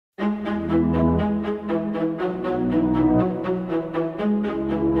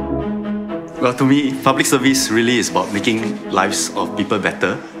Well, to me, public service really is about making lives of people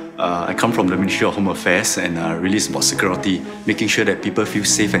better. I come from the Ministry of Home Affairs and really it's about security, making sure that people feel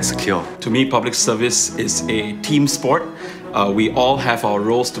safe and secure. To me, public service is a team sport. We all have our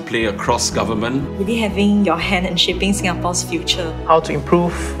roles to play across government. Really having your hand in shaping Singapore's future. How to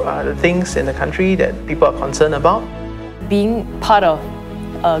improve the things in the country that people are concerned about. Being part of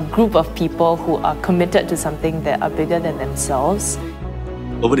a group of people who are committed to something that are bigger than themselves.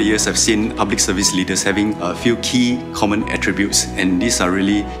 Over the years, I've seen public service leaders having a few key common attributes, and these are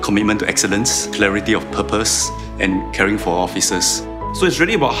really commitment to excellence, clarity of purpose, and caring for officers. So it's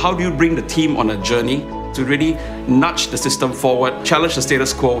really about how do you bring the team on a journey to really nudge the system forward, challenge the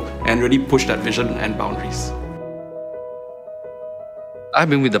status quo, and really push that vision and boundaries.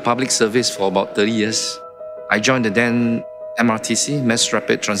 I've been with the public service for about 30 years. I joined the then MRTC, Mass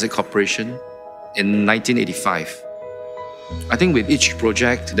Rapid Transit Corporation, in 1985. I think with each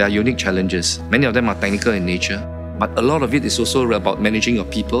project, there are unique challenges. Many of them are technical in nature, but a lot of it is also about managing your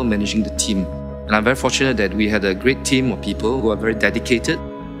people, managing the team. And I'm very fortunate that we had a great team of people who are very dedicated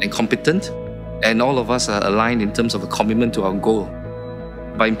and competent, and all of us are aligned in terms of a commitment to our goal.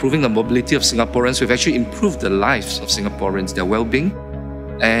 By improving the mobility of Singaporeans, we've actually improved the lives of Singaporeans, their well-being,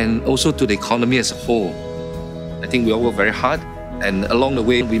 and also to the economy as a whole. I think we all work very hard, and along the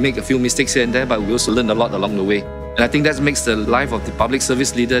way, we make a few mistakes here and there, but we also learn a lot along the way. And I think that makes the life of the public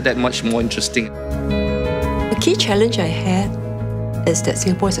service leader that much more interesting. The key challenge I had is that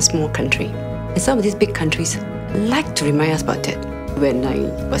Singapore is a small country. And some of these big countries like to remind us about that. When I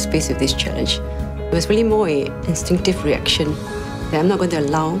was faced with this challenge, it was really more an instinctive reaction that I'm not going to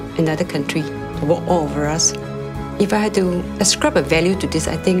allow another country to walk all over us. If I had to ascribe a value to this,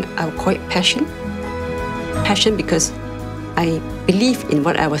 I think I would call it passion. Passion because I believe in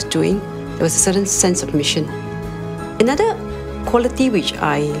what I was doing. There was a certain sense of mission. Another quality which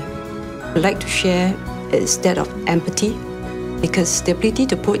I would like to share is that of empathy, because the ability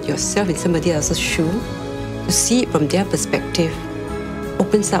to put yourself in somebody else's shoe, to see it from their perspective,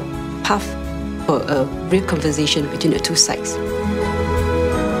 opens up path for a real conversation between the two sides.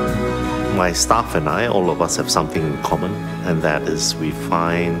 My staff and I, all of us have something in common, and that is we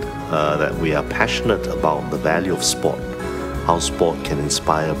find that we are passionate about the value of sport, how sport can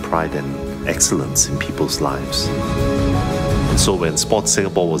inspire pride and excellence in people's lives. And so when Sports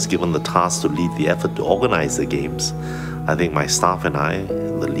Singapore was given the task to lead the effort to organize the games, I think my staff and I,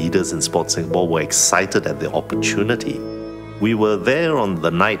 the leaders in Sports Singapore, were excited at the opportunity. We were there on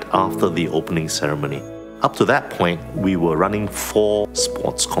the night after the opening ceremony. Up to that point, we were running 4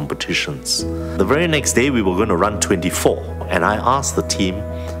 sports competitions. The very next day, we were going to run 24. And I asked the team,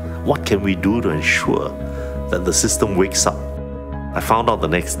 what can we do to ensure that the system wakes up? I found out the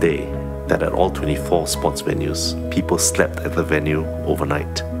next day that at all 24 sports venues, people slept at the venue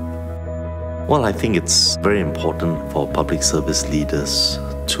overnight. Well, I think it's very important for public service leaders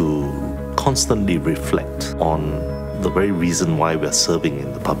to constantly reflect on the very reason why we are serving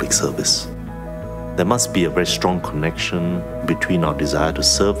in the public service. There must be a very strong connection between our desire to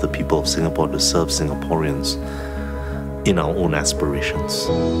serve the people of Singapore, to serve Singaporeans in our own aspirations.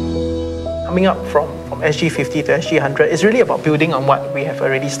 Coming up from SG50 to SG100 is really about building on what we have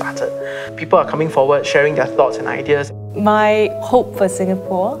already started. People are coming forward, sharing their thoughts and ideas. My hope for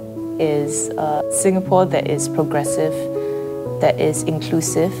Singapore is a Singapore that is progressive, that is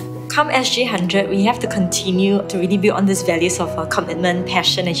inclusive. Come SG100, we have to continue to really build on these values of commitment,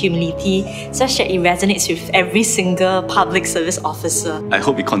 passion and humility, such that it resonates with every single public service officer. I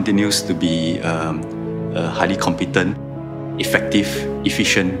hope it continues to be a highly competent, effective,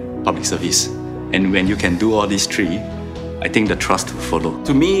 efficient public service. And when you can do all these 3, I think the trust will follow.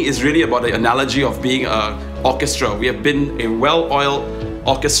 To me, it's really about the analogy of being an orchestra. We have been a well-oiled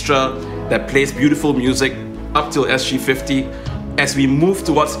orchestra that plays beautiful music up till SG50. As we move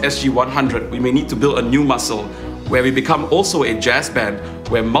towards SG100, we may need to build a new muscle where we become also a jazz band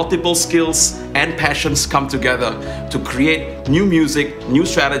where multiple skills and passions come together to create new music, new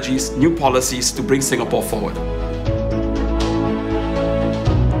strategies, new policies to bring Singapore forward.